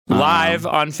live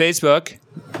on Facebook.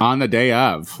 On the day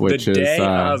of, which the day is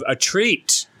of a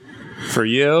treat for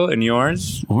you and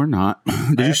yours. Or not.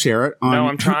 Did you share it? No,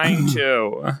 I'm trying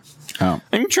to. Oh.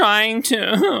 I'm trying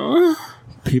to.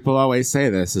 People always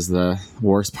say this is the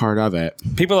worst part of it.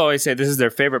 People always say this is their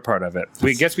favorite part of it.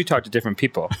 We guess we talk to different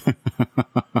people. Darling,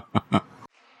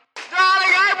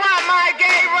 I want my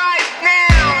gay rights now.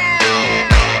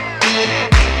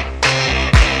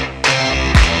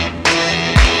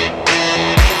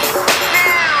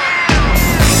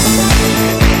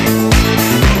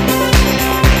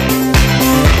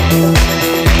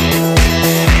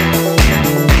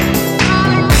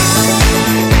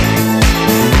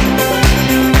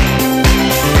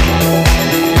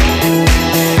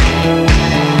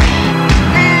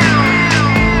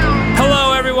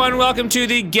 Welcome to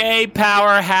the Gay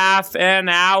Power Half an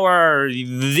Hour,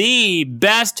 the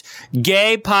best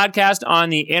gay podcast on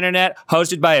the internet,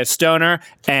 hosted by a stoner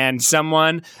and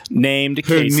someone named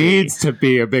Casey. Who needs to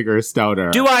be a bigger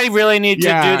stoner. Do I really need to do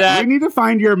that? You need to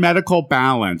find your medical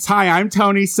balance. Hi, I'm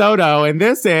Tony Soto, and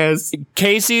this is...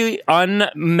 Casey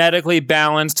Unmedically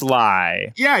Balanced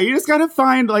Lie. Yeah, you just gotta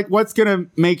find, like, what's gonna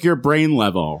make your brain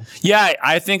level. Yeah,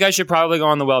 I think I should probably go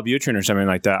on the Wellbutrin or something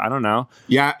like that. I don't know.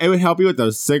 Yeah, it would help you with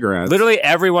those cigarettes. Literally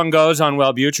everyone goes on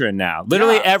Wellbutrin now.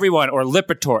 Literally everyone, or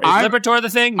Lipitor. Is Lipitor the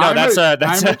thing? No, that's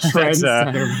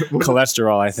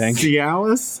cholesterol, I think.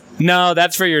 Cialis? No,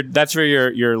 that's for your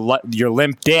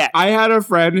limp dick. I had a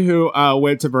friend who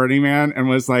went to Burning Man and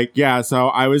was like, yeah, so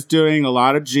I was doing a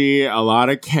lot of G, a lot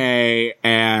of K,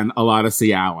 and a lot of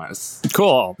Cialis.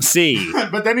 Cool. C.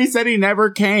 But then he said he never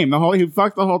came. He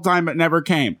fucked the whole time, but never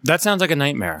came. That sounds like a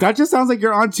nightmare. That just sounds like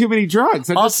you're on too many drugs.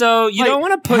 Also, you don't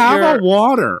want to put your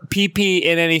water pee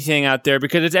in anything out there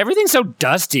because everything's so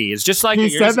dusty. It's just like he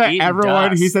said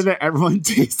that everyone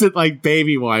tasted like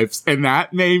baby wipes, and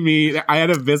that made I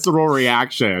had a visceral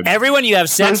reaction. Everyone you have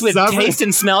sex with tastes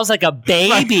and smells like a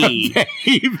baby.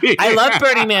 I love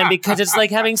Burning Man because it's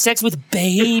like having sex with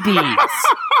babies.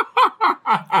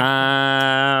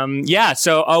 Yeah,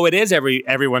 so it is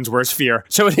everyone's worst fear.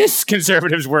 So it is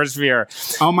conservatives' worst fear.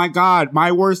 Oh my God,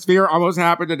 my worst fear almost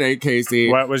happened today, Casey.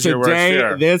 What was your worst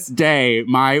fear? This day,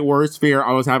 my worst fear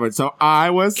almost happened. So I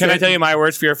Can I tell you my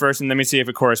worst fear first, and let me see if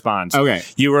it corresponds? Okay.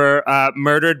 You were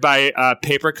murdered by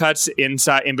paper cuts in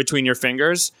between your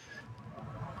fingers.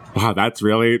 Wow, that's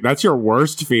your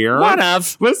worst fear? One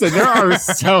of. Listen, there are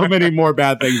so many more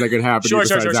bad things that could happen. Sure.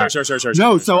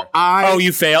 No, so Oh,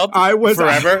 you failed? I was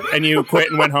forever, and you quit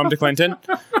and went home to Clinton?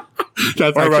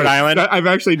 That's or Rhode Island? I'm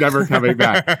actually never coming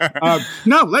back.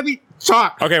 No, let me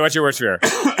talk. Okay, what's your worst fear?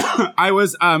 I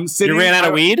was sitting... You ran out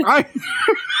of weed?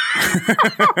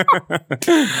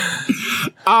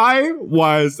 I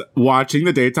was watching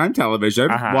the daytime television,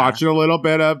 watching a little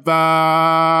bit of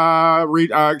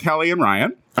Kelly and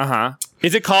Ryan.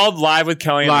 Is it called Live with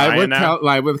Kelly and Ryan now?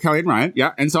 Live with Kelly and Ryan,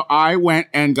 yeah. And so I went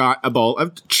and got a bowl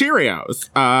of Cheerios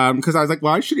because I was like,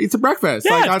 well, I should eat some breakfast.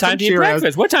 Yeah, so I got it's time to eat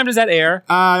breakfast. What time does that air?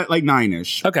 Like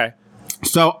 9-ish. Okay.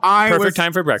 So Perfect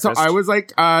time for breakfast. So I was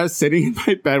like sitting in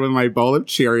my bed with my bowl of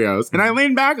Cheerios, and I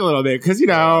leaned back a little bit because,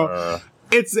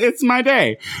 it's my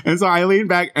day. And so I leaned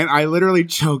back and I literally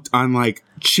choked on like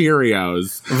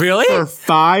Cheerios. Really? For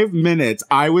 5 minutes.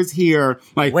 I was here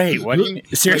like... Wait, what do you mean?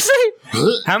 Seriously?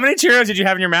 How many Cheerios did you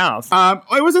have in your mouth?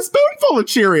 It was a spoonful of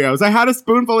Cheerios. I had a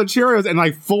spoonful of Cheerios and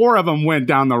like 4 of them went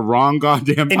down the wrong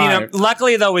goddamn pipe. And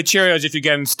luckily though with Cheerios, if you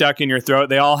get them stuck in your throat,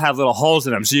 they all have little holes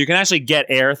in them. So you can actually get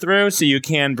air through so you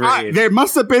can breathe. They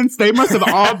must have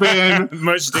all been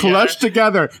clutched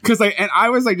together. Cause I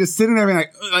was like just sitting there and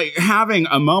like having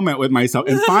a moment with myself.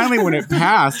 And finally when it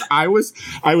passed, I was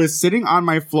sitting on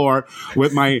my floor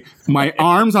with my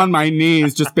arms on my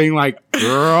knees, just being like,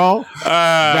 girl,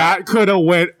 that could have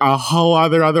went a whole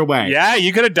other way. Yeah,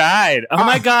 you could have died. Oh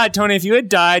my God, Tony, if you had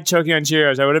died choking on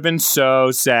Cheerios, I would have been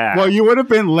so sad. Well, you would have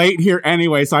been late here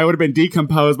anyway, so I would have been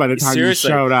decomposed by the time you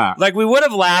showed up. Like, we would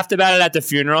have laughed about it at the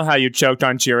funeral, how you choked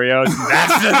on Cheerios.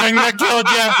 That's the thing that killed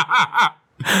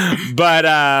you. But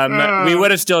we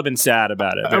would have still been sad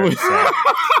about it. Very sad.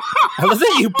 I love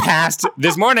that you passed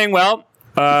this morning. Well,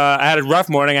 I had a rough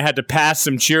morning. I had to pass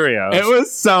some Cheerios. It was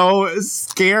so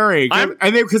scary.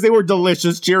 Because they were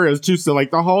delicious Cheerios, too. So,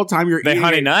 like, the whole time you're eating... They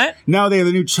honey nut? No, they have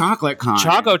the new chocolate kind.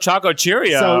 Choco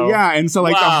Cheerio. So, yeah. And so,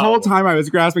 like, the whole time I was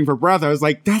grasping for breath, I was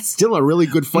like, that's still a really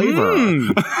good flavor.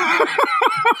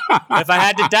 If I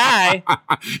had to die,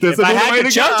 if I had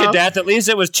to choke to death, at least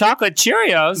it was chocolate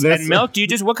Cheerios and milk. Do you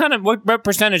just what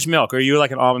percentage milk? Are you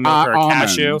like an almond milk or a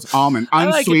cashew? Almond,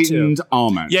 unsweetened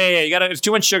almond. Yeah. You got it's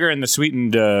too much sugar in the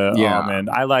sweetened almond.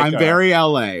 I'm very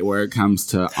LA where it comes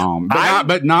to almond,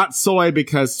 but not soy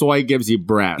because soy gives you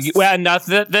breasts. Well, not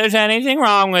that there's anything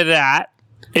wrong with that.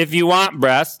 If you want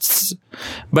breasts,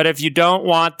 but if you don't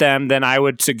want them, then I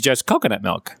would suggest coconut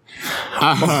milk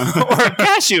or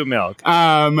cashew milk.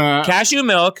 Cashew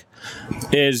milk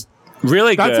is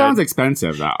really good. That sounds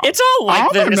expensive, though. It's all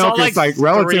like almond milk is like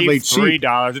relatively cheap.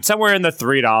 $3. It's somewhere in the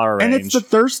 $3 range. And it's the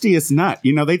thirstiest nut.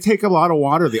 You know, they take a lot of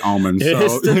water, the almonds. It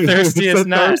is the thirstiest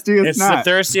nut. It's the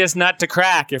thirstiest nut to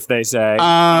crack, if they say.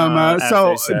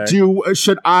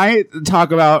 Should I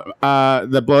talk about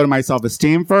the blow to my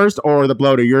self-esteem first or the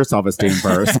blow to your self-esteem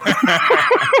first?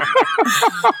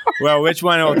 Well, which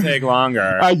one will take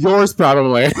longer? Yours,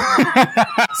 probably.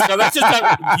 So that's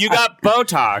just you got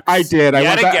Botox. I did.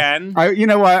 Again. You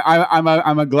know what? I'm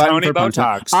a glutton Tony for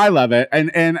Botox. I love it, and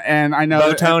I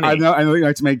know I know you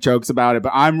like to make jokes about it,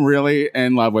 but I'm really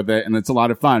in love with it, and it's a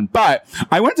lot of fun. But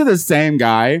I went to the same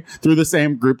guy through the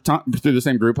same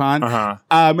Groupon.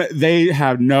 Uh-huh. They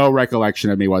have no recollection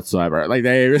of me whatsoever. Like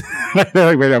they're like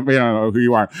we don't know who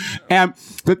you are. And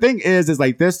the thing is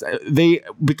like this.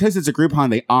 Because it's a Groupon,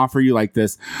 they offer you like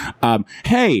this.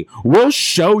 Hey, we'll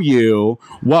show you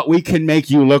what we can make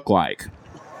you look like.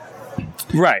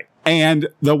 Right. And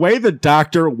the way the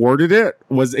doctor worded it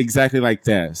was exactly like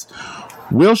this.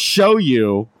 We'll show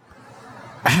you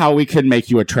how we can make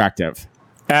you attractive.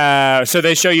 So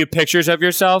they show you pictures of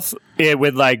yourself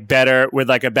with a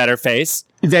better face.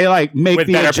 They like make with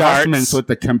the adjustments parts. With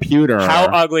the computer. How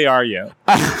ugly are you?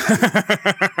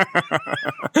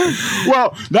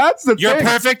 Well, that's the thing. You're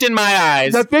perfect in my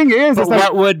eyes. The thing is, but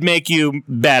what would make you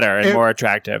better and more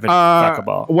attractive and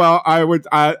fuckable? Well,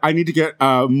 I need to get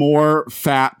more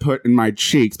fat put in my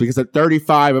cheeks because at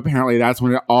 35, apparently that's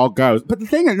when it all goes. But the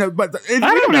thing is, we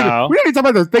don't need to talk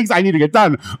about the things I need to get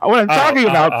done. What I'm talking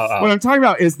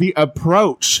about is the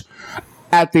approach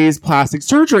at these plastic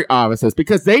surgery offices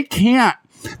because they can't.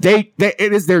 It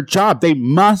is their job. They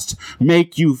must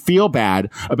make you feel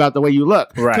bad about the way you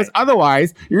look. Right. Because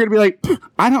otherwise, you're going to be like,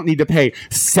 I don't need to pay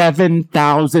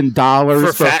 $7,000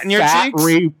 for fat in your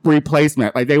cheeks?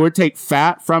 Replacement. Like they would take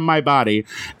fat from my body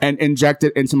and inject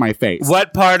it into my face.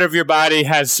 What part of your body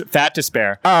has fat to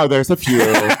spare? Oh, there's a few.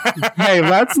 Hey,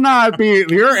 let's not be.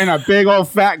 You're in a big old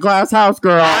fat glass house,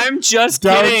 girl. I'm just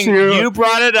kidding. You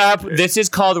brought it up. This is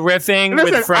called riffing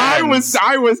with friends.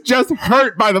 I was just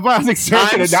hurt by the plastic surgery.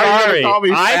 I'm sorry.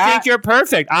 I think you're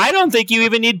perfect. I don't think you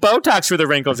even need Botox for the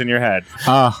wrinkles in your head.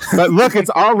 But look, it's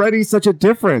already such a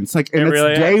difference. Like, and it's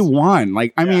really day one.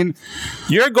 Like, I mean,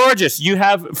 you're gorgeous. You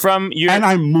have and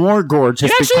I'm more gorgeous.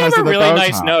 You actually because have a of the really Botox.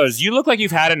 nice nose. You look like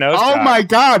you've had a nose job. Oh my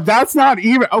God, that's not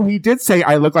even. Oh, he did say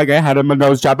I look like I had a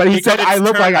nose job, but he said I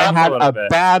look like I had a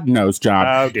bad nose job.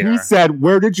 Oh dear. He said,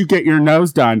 "Where did you get your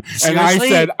nose done?" Seriously? And I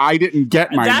said, "I didn't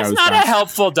get my nose done." That's not a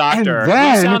helpful doctor.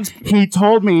 And then he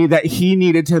told me that he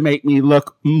needed to make me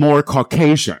look more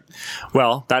Caucasian.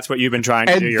 Well, that's what you've been trying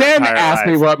to do your entire life. And then asked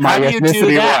me what my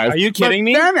ethnicity was. Are you kidding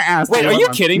me? Then asked Wait, are you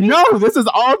kidding me? No, this is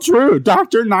all true.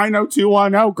 Dr.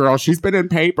 90210, girl. She's been in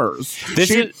papers.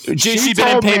 She's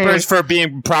been in papers for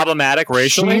being problematic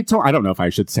racially? I don't know if I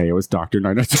should say it was Dr.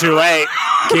 90210. Too late.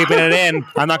 Keeping it in.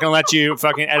 I'm not going to let you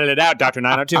fucking edit it out. Dr.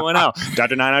 90210.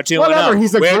 Dr. 90210. Whatever,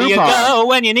 he's a Where do you Groupon. go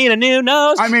when you need a new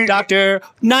nose? I mean, Dr.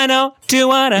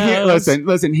 90210.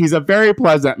 Listen, he's a very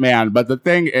pleasant man, but the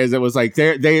thing is, it was like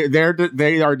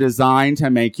they are designed to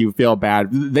make you feel bad.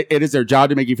 It is their job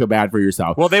to make you feel bad for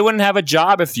yourself. Well, they wouldn't have a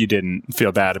job if you didn't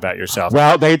feel bad about yourself.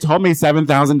 Well, they told me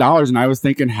 $7,000, and I was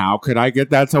thinking, how could I get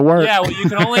that to work? Yeah, well, you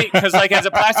can only because like as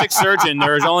a plastic surgeon,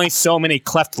 there's only so many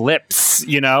cleft lips.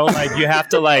 You know, like you have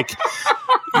to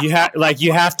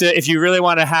if you really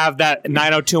want to have that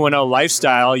 90210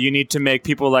 lifestyle, you need to make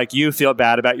people like you feel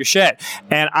bad about your shit.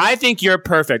 And I think you're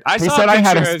perfect. He said I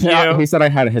had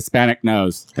a Hispanic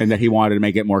nose, and that he wanted to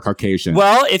make it more Caucasian.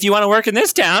 Well, if you want to work in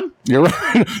this town, you're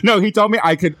right. No, he told me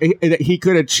he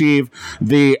could achieve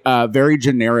the very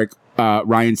generic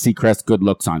Ryan Seacrest good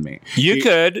looks on me. You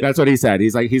could. That's what he said.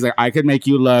 He's like, I could make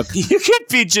you look. You could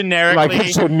be generically like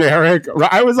a generic.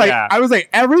 I was like,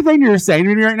 everything you're saying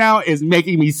to me right now is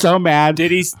making me so mad. Did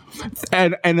he?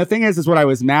 And the thing is what I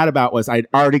was mad about was I'd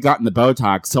already gotten the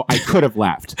Botox, so I could have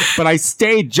left, but I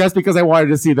stayed just because I wanted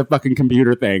to see the fucking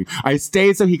computer thing. I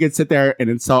stayed so he could sit there and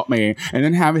insult me, and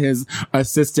then have his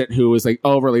assistant, who was like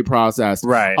overly processed,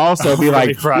 right, also be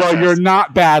like, well, you're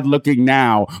not bad looking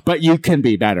now, but you can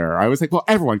be better. I was like, well,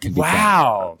 everyone can be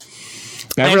better.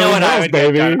 I know what I would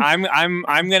get done.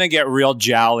 I'm gonna get real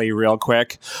jowly real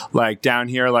quick, like down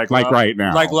here, like right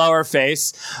now, like lower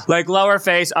face,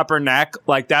 upper neck.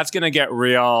 Like that's gonna get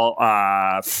real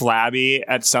flabby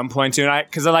at some point tonight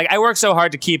because I work so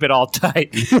hard to keep it all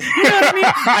tight. You know what I mean?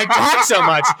 I talk so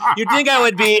much. You'd think I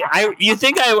would be. You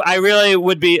think I really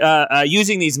would be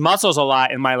using these muscles a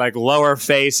lot in my like lower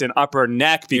face and upper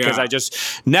neck because I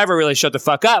just never really shut the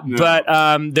fuck up. No. But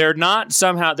they're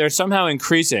somehow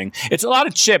increasing. It's a lot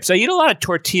of chips. I eat a lot of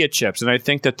tortilla chips, and I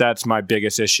think that's my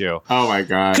biggest issue. Oh my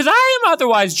god! Because I am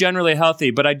otherwise generally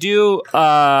healthy, but I do.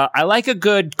 I like a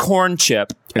good corn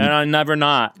chip, and I never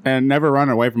not. And never run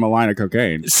away from a line of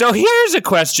cocaine. So here's a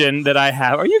question that I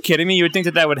have. Are you kidding me? You would think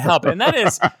that would help, and that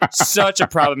is such a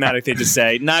problematic thing to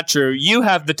say. Not true. You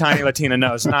have the tiny Latina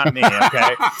nose, not me.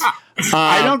 Okay.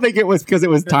 I don't think it was because it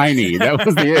was tiny. That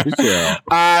was the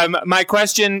issue. My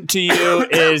question to you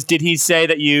is, did he say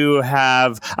that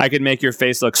I could make your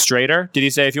face look straighter? Did he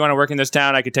say, if you want to work in this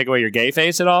town, I could take away your gay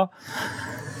face at all?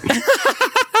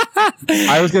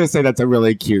 I was going to say that's a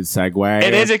really cute segue.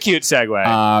 It is a cute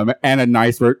segue. And a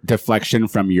nice deflection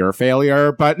from your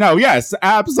failure. But no, yes,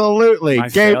 absolutely. My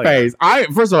gay face.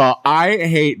 First of all, I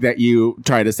hate that you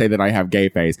try to say that I have gay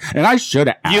face. And I should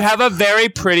have asked. You have a very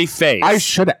pretty face. I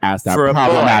should have asked that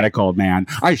problematic old man.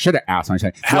 I should have asked.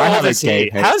 How old is he?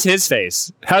 How's his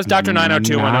face? How's Dr.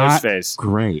 90210's face?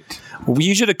 Great.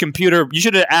 You should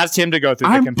have asked him to go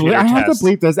through the computer test. I have to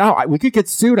bleep this out. We could get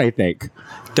sued, I think.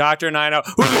 Dr. 90.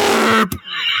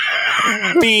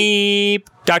 Beep.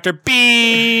 Dr.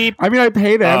 Beep. I mean, I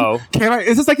paid him. Oh.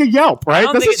 Is this like a Yelp,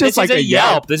 right? This is just like a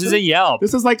Yelp. This is a Yelp.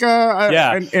 This is like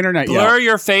an internet Yelp. Blur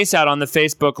your face out on the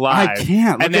Facebook Live. I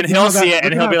can't. And then he'll see it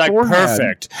and he'll be like,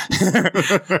 perfect.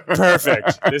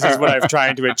 Perfect. This is what I'm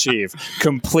trying to achieve.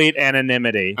 Complete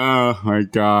anonymity. Oh, my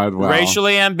God. Wow.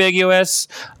 Racially ambiguous,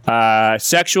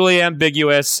 sexually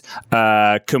ambiguous,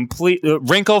 complete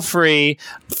wrinkle-free,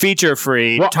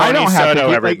 feature-free, well, Tony Soto,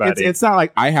 everybody. It's not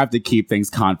like I have to keep things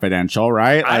confidential,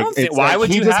 right? I don't think, why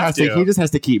would you have to? He just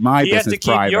has to keep my business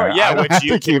private. I have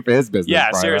to keep his business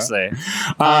private. Seriously.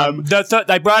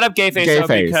 I brought up gay face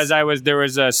because there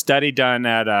was a study done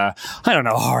at I don't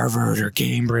know, Harvard or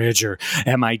Cambridge or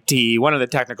MIT, one of the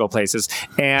technical places,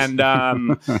 and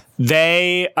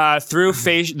they through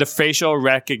the facial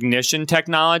recognition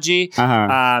technology,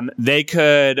 they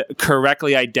could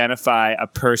correctly identify a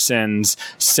person's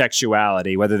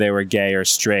sexuality, whether they were gay or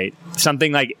straight.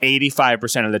 Something like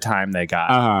 85% of the time they got.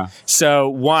 So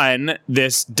one,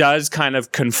 this does kind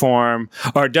of confirm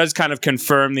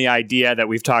the idea that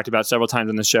we've talked about several times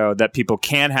on the show that people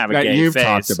can have a gay face. That you've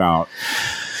talked about.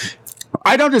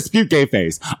 I don't dispute gay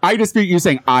face. I dispute you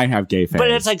saying I have gay face.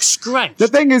 But it's like scrunched. The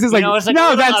thing is, no,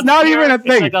 that's not even a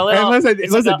thing. Like and listen,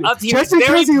 just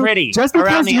because you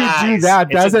do that,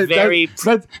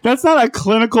 that's not a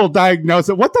clinical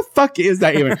diagnosis. What the fuck is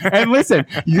that even? And listen,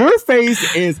 your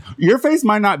face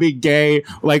might not be gay,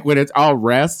 like when it's all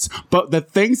rests, but the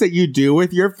things that you do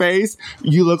with your face,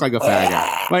 you look like a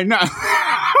faggot. Like no.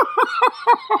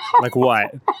 Like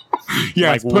what?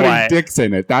 Yeah, like putting dicks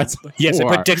in it. That's yes,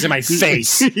 I put dicks in my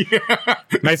face.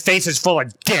 My face is full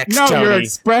of dicks. No, Tony. Your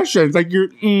expressions, like your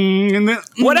and then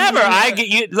whatever. I get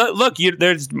you. Look, you.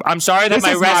 I'm sorry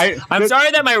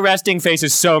that my resting face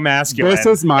is so masculine. This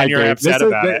is my. And you're upset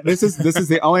about it. This is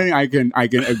the only thing I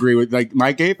can agree with. Like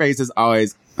my gay face is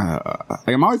always.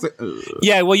 I'm always like,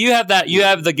 yeah. Well, you have that. You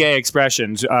have the gay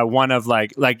expressions. One of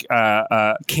like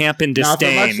camp and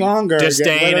disdain, not for much longer.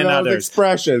 Disdain and others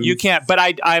expressions. You can't. But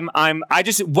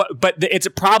But it's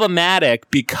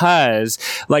problematic because,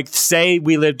 like, say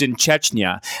we lived in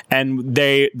Chechnya and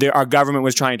our government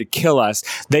was trying to kill us.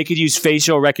 They could use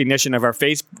facial recognition of our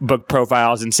Facebook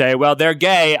profiles and say, well, they're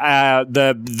gay.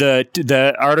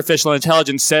 The artificial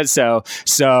intelligence says so.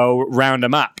 So round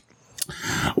them up.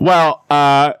 Well,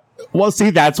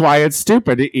 see, that's why it's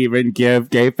stupid to even give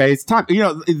gay face time. You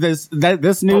know, this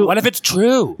new. But what if it's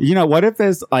true? You know, what if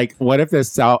this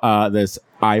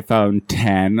iPhone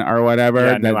 10 or whatever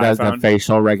that does the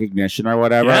facial recognition or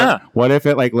whatever? Yeah. What if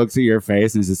it like looks at your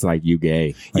face and it's just like, you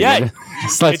gay? Like, yeah.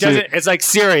 It's like,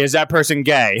 Siri, is that person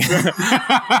gay?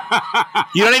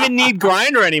 You don't even need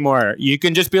Grindr anymore. You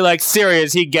can just be like, Siri,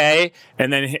 is he gay?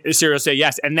 And then Siri will say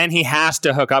yes. And then he has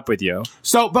to hook up with you.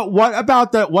 So, but what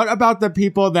about the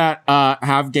people that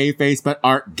have gay face but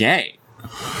aren't gay?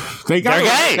 They're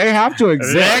gay. They have to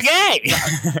exist. They're gay.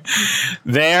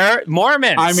 They're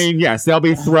Mormons. I mean, yes, they'll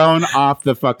be thrown off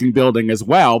the fucking building as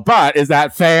well. But is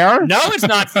that fair? No, it's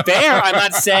not fair. I'm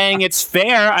not saying it's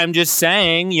fair. I'm just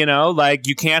saying, you know, like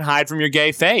you can't hide from your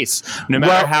gay face, no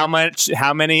matter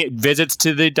how many visits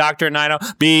to the Dr. Nino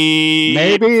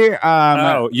maybe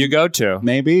you go to.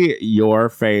 Maybe your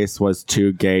face was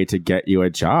too gay to get you a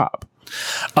job.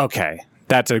 Okay.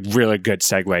 That's a really good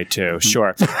segue too.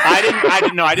 Sure. I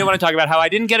didn't want to talk about how I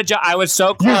didn't get a job. I was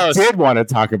so close. You did want to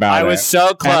talk about it. I was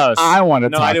so close. And I want to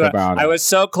talk about it. I was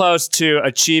so close to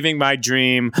achieving my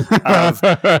dream of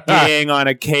being on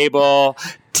a cable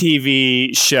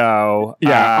TV show.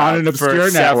 Yeah, on an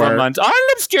obscure network. Months. On an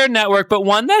obscure network, but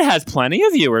one that has plenty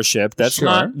of viewership. That's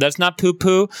not poo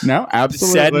poo. No,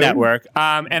 absolutely. Said network.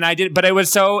 And I did, but I want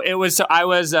to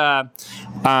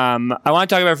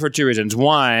talk about it for two reasons.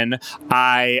 One,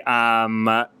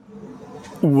 I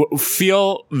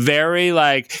feel very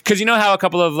like, because you know how a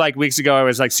couple of like weeks ago I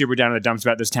was like super down in the dumps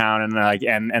about this town and like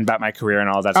and about my career and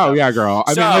all that stuff. Oh yeah, girl.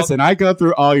 I mean, listen, I go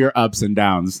through all your ups and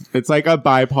downs. It's like a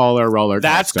bipolar roller coaster.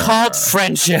 That's called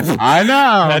friendship. I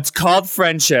know. That's called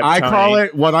friendship. I Tony. call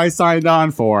it what I signed on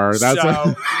for. That's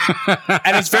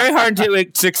and it's very hard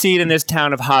to succeed in this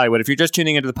town of Hollywood. If you're just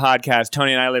tuning into the podcast,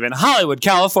 Tony and I live in Hollywood,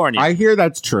 California. I hear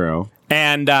that's true.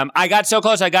 And I got so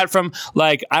close. I got from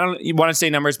like, I don't want to say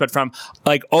numbers, but from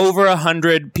like over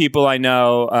 100 people I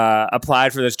know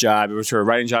applied for this job. It was for a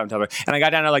writing job in television. And I got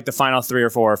down to like the final 3 or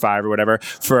 4 or 5 or whatever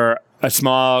for a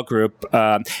small group.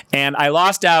 And I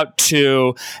lost out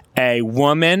to a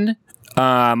woman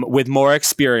with more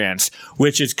experience,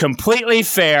 which is completely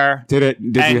fair. Did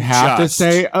you have to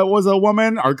say it was a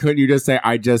woman, or could you just say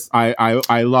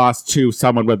I lost to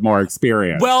someone with more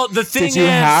experience? Well, the thing is, did you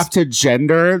have to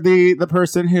gender the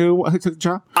person who took the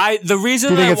job? The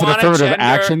reason do you think it's an affirmative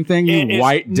action thing?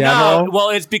 White devil. No, well,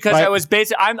 it's because I was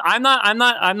basically. I'm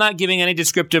not giving any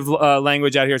descriptive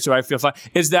language out here, so I feel fine.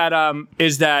 Is that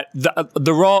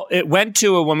the role it went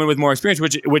to a woman with more experience,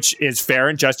 which is fair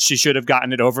and just. She should have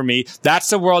gotten it over me. That's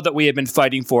the world that we have been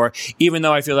fighting for, even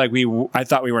though I feel like I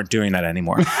thought we weren't doing that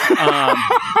anymore.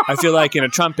 I feel like in a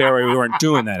Trump era, we weren't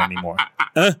doing that anymore.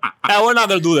 We're not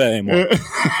going to do that anymore.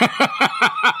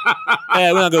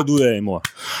 We're not going to do that anymore.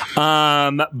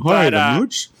 The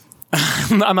mooch?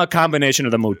 I'm a combination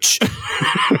of the mooch.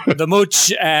 The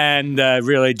mooch and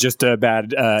really just a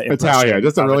bad Italian.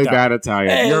 Just a really bad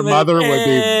Italian. Your mother would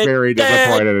be very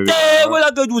disappointed in you. We're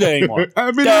not going to do that anymore.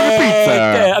 I'm going to eat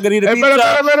pizza. I'm going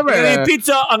to eat a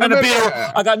pizza. I'm going to be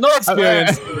I got no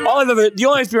experience. The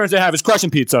only experience I have is crushing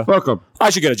pizza. Welcome. I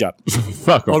should get a job.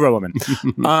 Fuck 'em. Over a woman.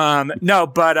 No,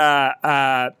 but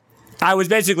I was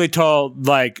basically told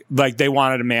like they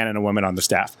wanted a man and a woman on the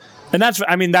staff. And that's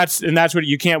what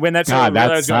you can't win. That's God,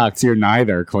 that sucks. You're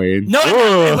neither, Queen. No,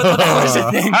 that was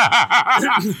the thing.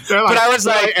 But I was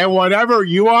like, and whatever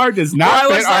you are does not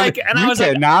fit. You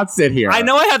cannot sit here. I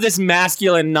know I have this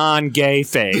masculine, non-gay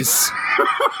face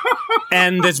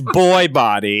and this boy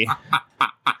body,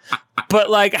 but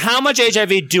like, how much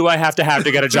HIV do I have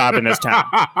to get a job in this town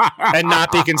and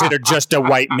not be considered just a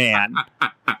white man?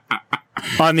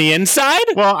 On the inside,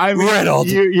 well, I mean, riddled.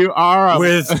 You are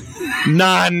with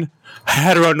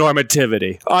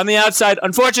non-heteronormativity. On the outside,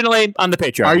 unfortunately, I'm the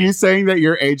patriarch. Are you saying that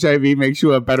your HIV makes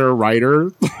you a better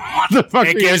writer? What the fuck?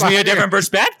 It gives me a different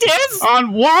perspective.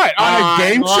 On what? On a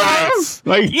game show?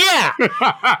 Like, yeah.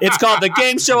 It's called the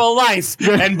game show of life,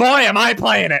 and boy, am I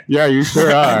playing it. Yeah, you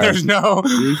sure are. There's no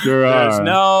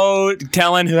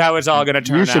telling how it's all going to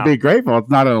turn out. You should be grateful it's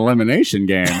not an elimination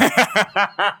game.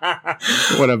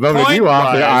 Would have voted you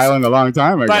off the island a long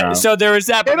time ago. But so there was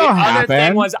that. But the other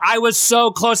thing was, I was so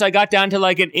close. I got down to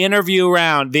like an interview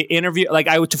round. The interview, like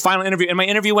I went to final interview, and my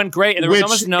interview went great. And there was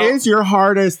almost no. Which is your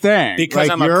hardest thing? Because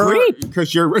like I'm a creep.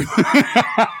 Because you're.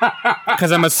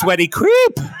 Because I'm a sweaty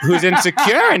creep who's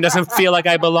insecure and doesn't feel like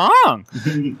I belong,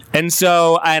 and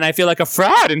I feel like a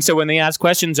fraud. And so when they ask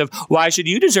questions of why should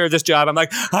you deserve this job, I'm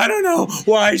like, I don't know.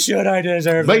 Why should I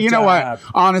deserve? But you know what?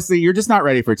 Honestly, you're just not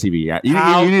ready for TV yet. You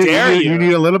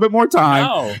need a little bit more time.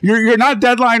 No. You're not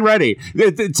deadline ready.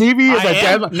 The TV is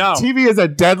TV is a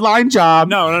deadline job.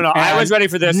 No. I was ready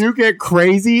for this. You get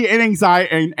crazy and anxiety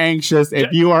and anxious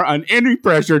if you are under any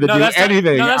pressure to do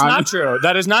anything. That's not true.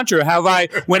 That is not true.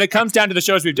 When it comes down to the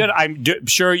shows we've done, I'm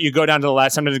sure you go down to the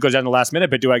last. Sometimes it goes down to the last minute.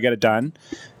 But do I get it done?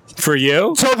 For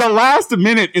you? So the last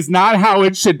minute is not how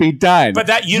it should be done. But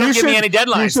that you don't give me any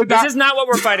deadlines. This is not what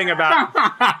we're fighting about.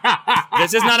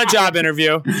 This is not a job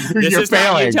interview. This is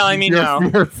failing. not you telling me no.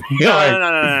 You're failing.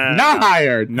 No. Not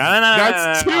hired. No.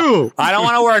 That's two. I don't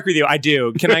want to work with you. I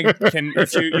do.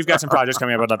 If you've got some projects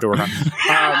coming up, I'd love to work on.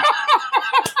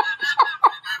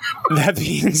 That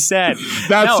being said,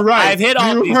 That's no, right. I've hit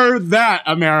all You these. heard that,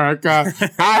 America.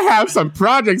 I have some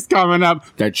projects coming up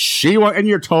that she wants, and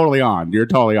you're totally on. You're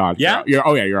totally on. Yeah? You're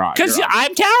on. Because You're on.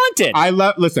 I'm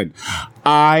talented. Listen,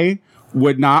 I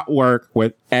would not work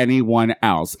with anyone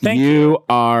else. Thank You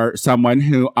are someone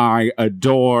who I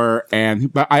adore,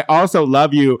 but I also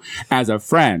love you as a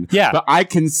friend. Yeah. But I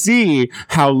can see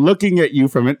how looking at you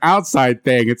from an outside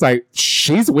thing, it's like,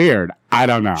 she's weird. I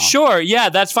don't know. Sure, yeah,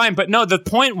 that's fine. But no, the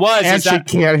point was And is she that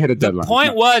can't hit a deadline. the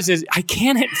point is I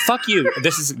can't hit. Fuck you.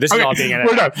 This is Okay, all being in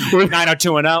we're done.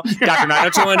 90210, Dr.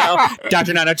 90210,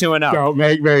 Dr. 90210. Don't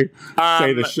make me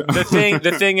say the show.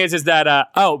 The thing is that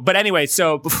but anyway,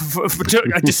 so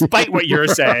despite what you're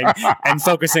saying and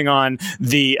focusing on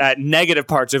the negative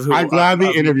parts of who I'm glad the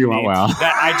of interview me, went well.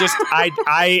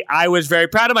 that I was very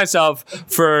proud of myself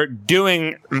for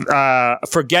doing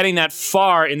for getting that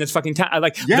far in this fucking time.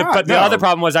 But the other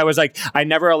problem was I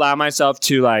never allow myself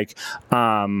to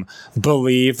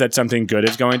believe that something good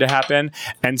is going to happen,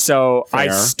 and so I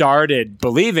started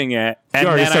believing it. And You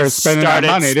already then I started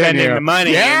spending the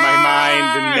money in my mind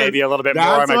and maybe a little bit more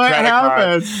on my credit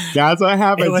card. That's what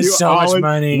happens. It was so much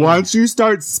money. Once you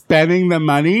start spending the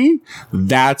money,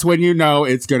 that's when you know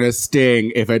it's going to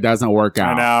sting if it doesn't work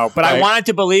out. I know, but I wanted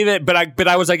to believe it. But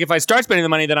I was like, if I start spending the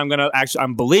money, then I'm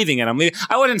believing it.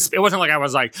 It wasn't like I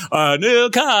was like a new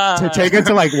car to take it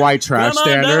to white trash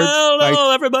standards.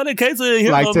 No, everybody, Casey,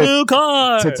 here's a new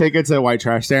car. To take it to white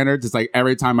trash standards, it's like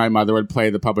every time my mother would play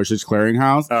the Publishers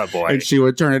Clearinghouse. Oh boy. And she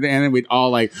would turn it in, and we'd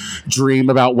all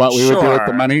dream about what we would do with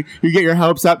the money. You get your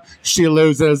hopes up, she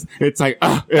loses. It's like,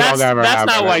 it'll never happen. That's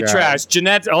not white again. trash,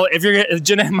 Jeanette.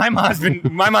 Jeanette, my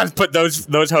mom's put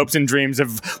those hopes and dreams of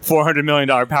 $400 million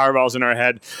Powerballs in our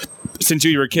head since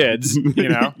we were kids. You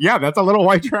know. Yeah, that's a little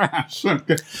white trash.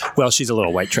 Well, she's a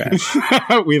little white trash.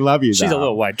 We love you. She's a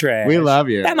little white trash. We love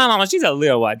you. Yeah, my mama, she's a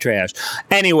little white trash.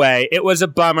 Anyway, it was a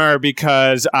bummer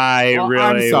because I'm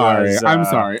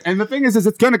sorry. And the thing is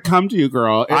it's going to come to you,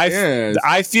 girl.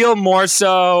 I feel more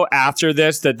so after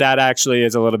this that actually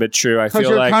is a little bit true. I feel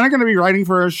you're like kind of going to be writing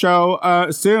for a show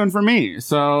soon for me,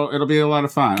 so it'll be a lot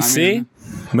of fun.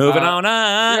 Moving on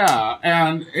up. Yeah,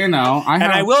 and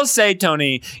I will say,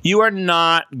 Tony, you are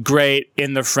not great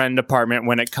in the friend department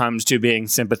when it comes to being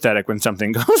sympathetic when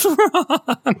something goes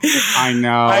wrong. I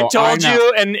know. I told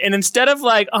you, and instead of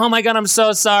oh my God, I'm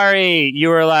so sorry, you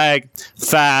were like,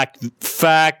 fuck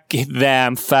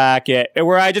them, fuck it.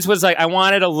 Where I just was like, I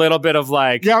wanted a little bit of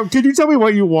yeah, could you tell me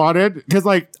what you wanted? Because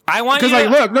I want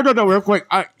look, no, real quick.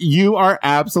 You are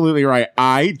absolutely right.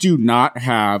 I do not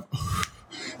have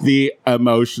the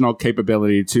emotional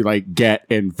capability to get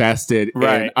invested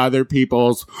in other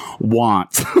people's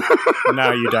wants.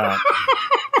 No, you don't.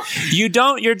 You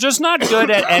don't. You're just not good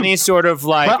at any sort of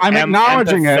But I'm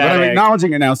acknowledging it. But I'm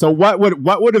acknowledging it now. So what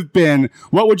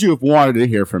would you have wanted to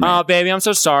hear from me? Oh, baby, I'm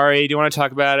so sorry. Do you want to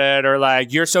talk about it? Or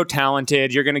you're so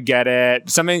talented. You're gonna get it.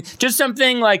 Something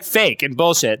fake and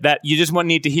bullshit that you just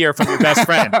need to hear from your best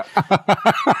friend.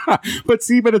 But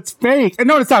it's fake.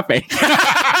 No, it's not fake.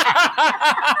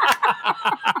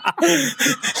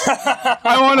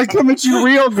 I want to come at you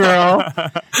real, girl.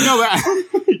 No,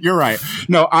 but you're right.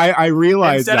 No, I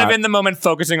realize instead of in the moment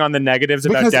focusing on the negatives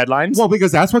about deadlines. Well,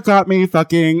 because that's what got me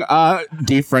fucking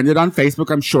defriended on Facebook.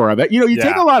 I'm sure of it. You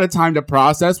take a lot of time to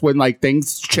process when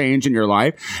things change in your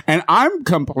life, and I'm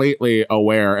completely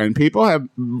aware. And people have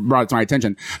brought it to my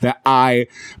attention that I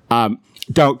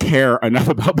don't care enough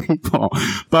about people.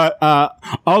 But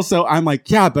also I'm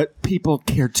but people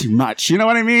care too much. You know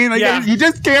what I mean? You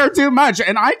just care too much,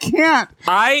 and I can't.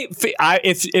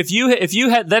 If you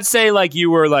had, let's say you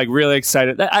were really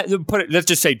excited. Let's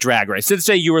just say Drag Race. Let's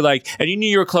say you were and you knew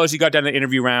you were close. You got down to the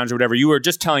interview rounds or whatever. You were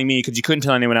just telling me because you couldn't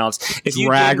tell anyone else. If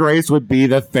Drag Race would be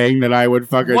the thing that I would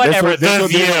fucking whatever. The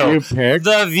View. You picked.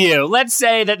 The View. Let's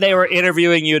say that they were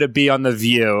interviewing you to be on The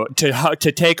View to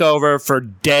take over for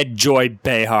Dead Joy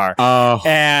Behar.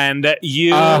 And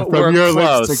you were from your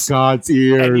close lips to God's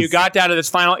ears. And you got down to this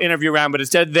final interview round, but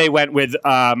instead they went with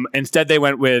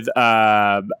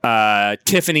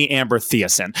Tiffany Amber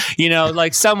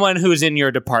Thiessen. Someone who's in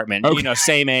your department. Okay.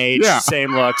 Same age,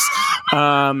 same looks.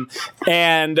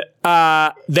 And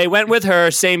they went with her,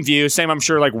 same view, same, I'm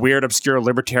sure, weird, obscure,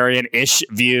 libertarian-ish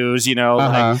views,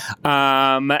 and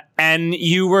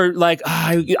you were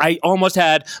I almost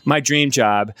had my dream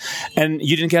job, and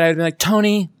you didn't get it. I'd be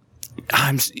Tony,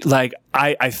 I'm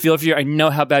I feel for you. I know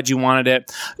how bad you wanted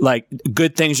it. Like,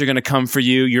 good things are going to come for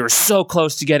you. You're so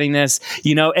close to getting this,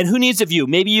 you know, and who needs a view?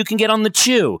 Maybe you can get on the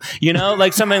chew, you know,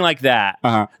 like something like that.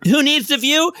 Who needs the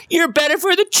view? You're better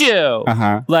for the chew.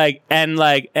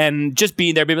 And just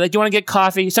being there, maybe like, do you want to get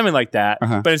coffee? Something like that.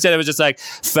 But instead it was just like,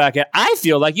 fuck it. I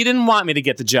feel like you didn't want me to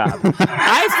get the job.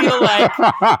 I feel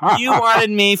like you wanted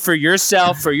me for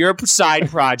yourself, for your side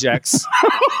projects.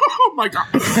 Oh my God.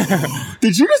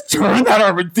 Did you just turn that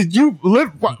over? Did you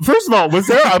live? First of all, was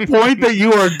there a point that you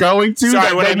were going to?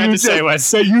 Sorry, what I meant to say was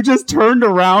that you just turned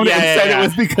around and said it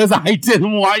was because I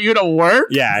didn't want you to work?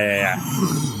 Yeah.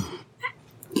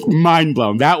 Mind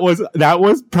blown. That was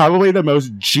probably the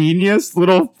most genius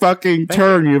little fucking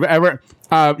turn you've ever.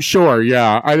 Sure,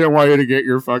 yeah. I didn't want you to get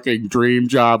your fucking dream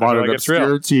job on an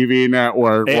obscure TV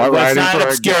network. It's not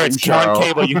obscure. It's on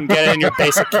cable. You can get it in your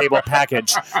basic cable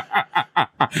package.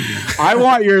 I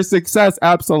want your success,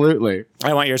 absolutely.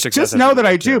 I want your success. Just know that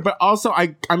I do, but also,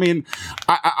 I mean, do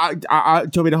you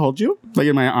want me to hold you? Like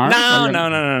in my arms? No.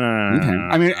 Okay.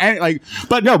 I mean,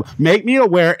 but no, make me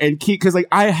aware and keep, because like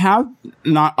I have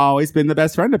not always been the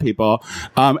best friend to people.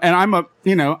 And I'm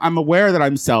aware that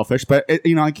I'm selfish, but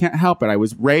I can't help it. I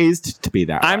was raised to be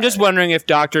that. I'm just wondering if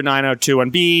Dr. 9021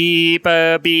 beep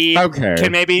can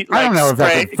maybe I don't know if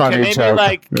that's a funny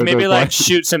joke. Can maybe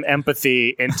shoot some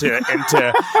empathy into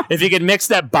if you could mix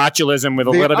that botulism with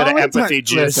a little bit of empathy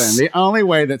juice. Listen, the only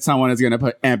way that someone is going to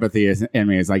put empathy in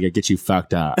me is like it gets you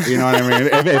fucked up. You know what I mean?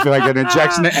 if like an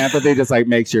injection of empathy just like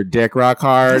makes your dick rock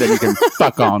hard and you can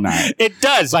fuck all night. It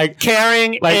does. Like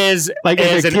caring is an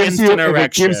instant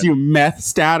erection. If it gives you meth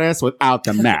status without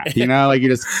the meth, you know, like you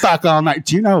just fuck all night.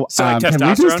 Do you know? Can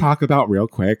we just talk about real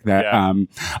quick that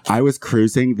I was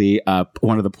cruising the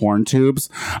one of the porn tubes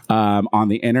on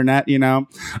the internet,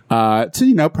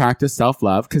 to practice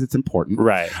self-love because it's important,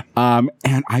 right?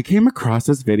 And I came across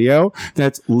this video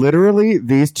that's literally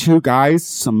these two guys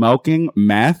smoking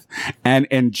meth and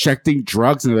injecting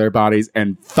drugs into their bodies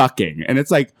and fucking, and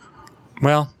it's like,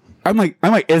 well, I'm like,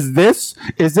 is this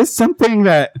something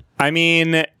that? I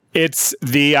mean, it's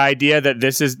the idea that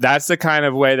that's the kind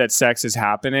of way that sex is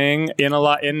happening in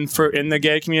the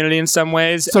gay community in some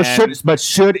ways. So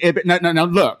should it be, no,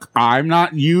 look, I'm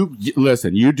not you.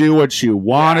 Listen, you do what you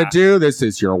want to do. This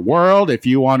is your world. If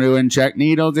you want to inject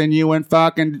needles in you and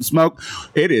fucking smoke,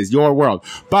 it is your world.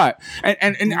 But,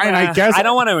 and I guess I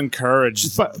don't want to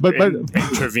encourage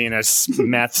intravenous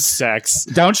meth sex.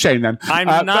 Don't shame them.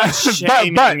 I'm not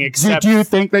shaming, except. Do you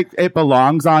think that it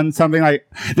belongs on something like,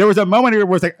 there was a moment here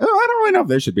where it's like, oh, I don't really know if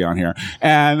they should be on here.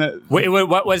 And wait,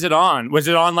 what was it on? Was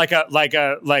it on like a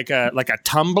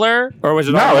Tumblr, or was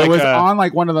it on? No, it was on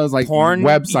like one of those like porn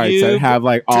websites that have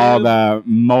like all the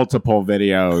multiple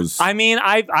videos. I mean,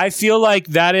 I feel like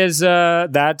that is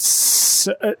that's.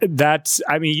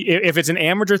 I mean, if it's an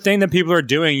amateur thing that people are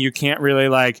doing, you can't really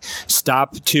like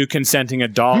stop two consenting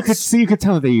adults. You could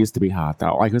tell that they used to be hot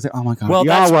though. Like it was like, oh my god, well,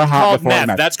 y'all were hot before meth.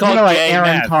 Meth. That's called like gay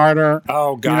Aaron meth. Carter.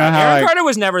 Oh god, Aaron Carter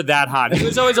was never that hot. He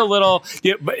was always a little.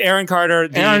 But Aaron Carter,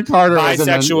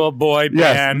 bisexual boy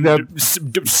band,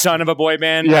 son of a boy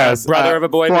band, brother of a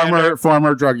boy band,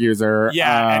 former drug user,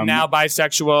 and now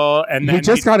bisexual, and then he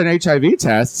just got an HIV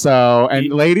test. So,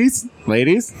 and ladies.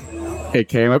 It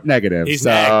came up negative. He's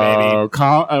neg, baby.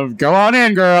 Go on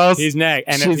in, girls. He's neg.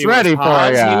 And she's ready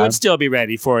for you. He would still be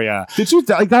ready for you. Did you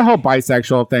like that whole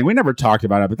bisexual thing? We never talked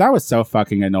about it, but that was so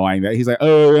fucking annoying that he's like,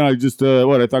 oh, I just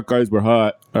I thought guys were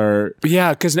hot. Or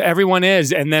yeah, because everyone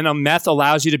is, and then a meth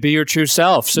allows you to be your true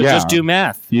self. So just do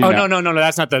meth. No,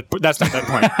 that's not the point.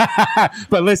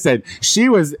 But listen,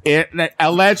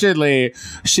 allegedly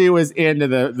she was into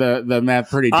the meth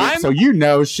pretty deep. So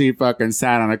she fucking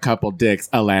sat on a couple dicks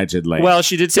allegedly. Well,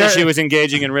 she did say she was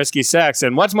engaging in risky sex,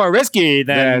 and what's more risky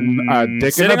than a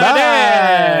dick in the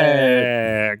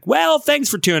bag? Well, thanks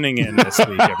for tuning in this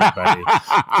week, everybody.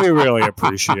 We really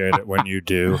appreciate it when you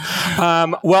do.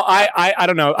 Well, I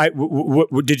don't know.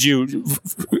 Did you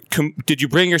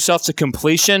bring yourself to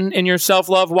completion in your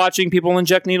self-love watching people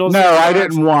inject needles? No, I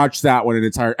didn't watch that one in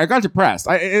entirety. I got depressed.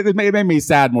 It made me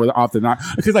sad more often than not,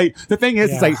 because like the thing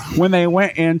is, it's like when they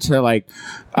went into like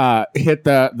hit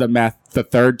the meth the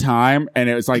third time, and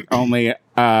it was like only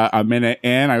a minute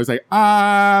in, I was like,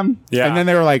 and then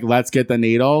they were like, let's get the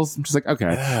needles. I'm just like, okay.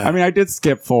 I mean, I did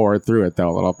skip forward through it though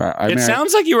a little bit. It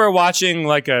sounds like you were watching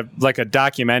like a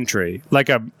documentary, like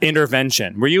a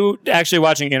intervention. Were you actually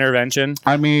watching Intervention?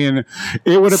 I mean,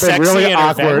 it would have been really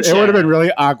awkward. It would have been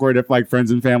really awkward if like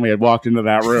friends and family had walked into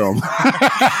that room.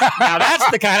 Now that's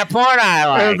the kind of porn I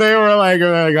like. If they were like,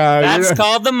 oh my God, that's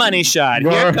called the money shot.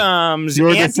 Here comes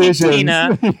Auntie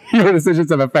Tina. Your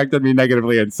decisions have affected me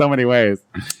negatively in so many ways.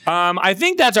 I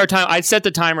think that's our time. I set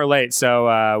the timer late, so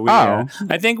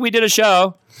I think we did a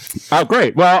show. Oh,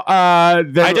 great. Well,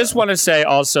 I just want to say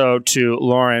also to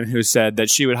Lauren, who said that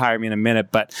she would hire me in a minute,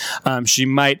 but she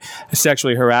might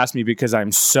sexually harass me because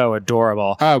I'm so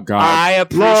adorable. Oh, God. I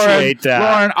appreciate that.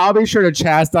 Lauren, I'll be sure to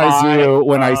chastise you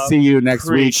when I see you next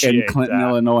week in Clinton,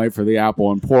 Illinois for the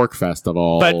Apple and Pork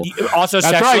Festival. But also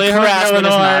That's sexually right, harassment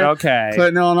is not okay.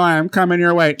 Clinton, Illinois, I'm coming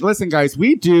your way. Listen, guys,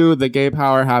 we do the Gay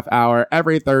Power Half Hour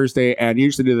every Thursday and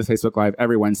usually do the Facebook Live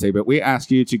every Wednesday, but we ask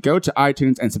you to go to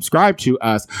iTunes and subscribe to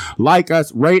us. Like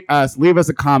us, rate us, leave us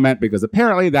a comment because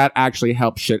apparently that actually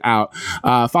helps shit out.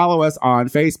 Follow us on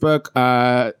Facebook,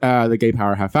 the Gay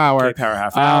Power Half Hour. Gay Power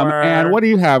Half Hour. And what do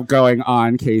you have going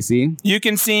on, Casey? You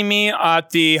can see me at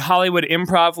the Hollywood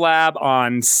Improv Lab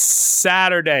on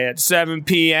Saturday at 7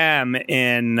 p.m.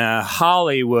 in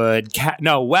Hollywood,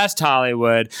 West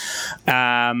Hollywood,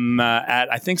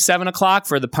 at I think 7 o'clock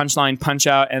for the Punchline Punch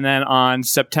Out. And then on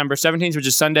September 17th, which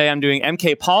is Sunday, I'm doing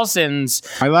MK Paulson's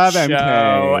I love show.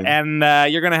 MK. And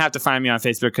you're going to have to find me on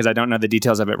Facebook because I don't know the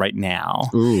details of it right now.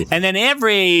 Ooh. And then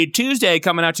every Tuesday,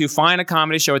 coming out to Find a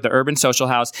Comedy Show at the Urban Social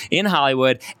House in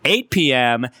Hollywood, 8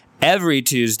 p.m. every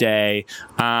Tuesday.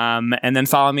 And then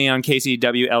follow me on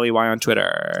KCWLEY on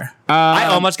Twitter. I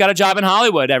almost got a job in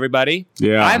Hollywood, everybody.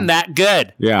 Yeah. I'm that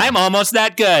good. Yeah. I'm almost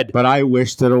that good. But I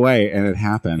wished it away and it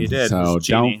happened. You did. So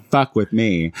don't fuck with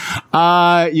me.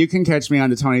 You can catch me on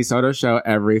the Tony Soto Show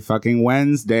every fucking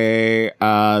Wednesday.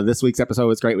 This week's episode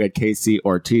was great. We had Casey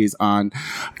Ortiz on.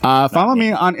 Follow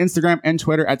me on Instagram and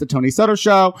Twitter at the Tony Soto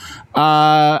Show.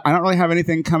 I don't really have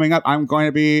anything coming up. I'm going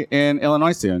to be in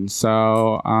Illinois soon.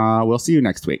 So we'll see you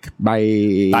next week.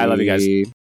 Bye. Bye. Love you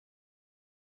guys.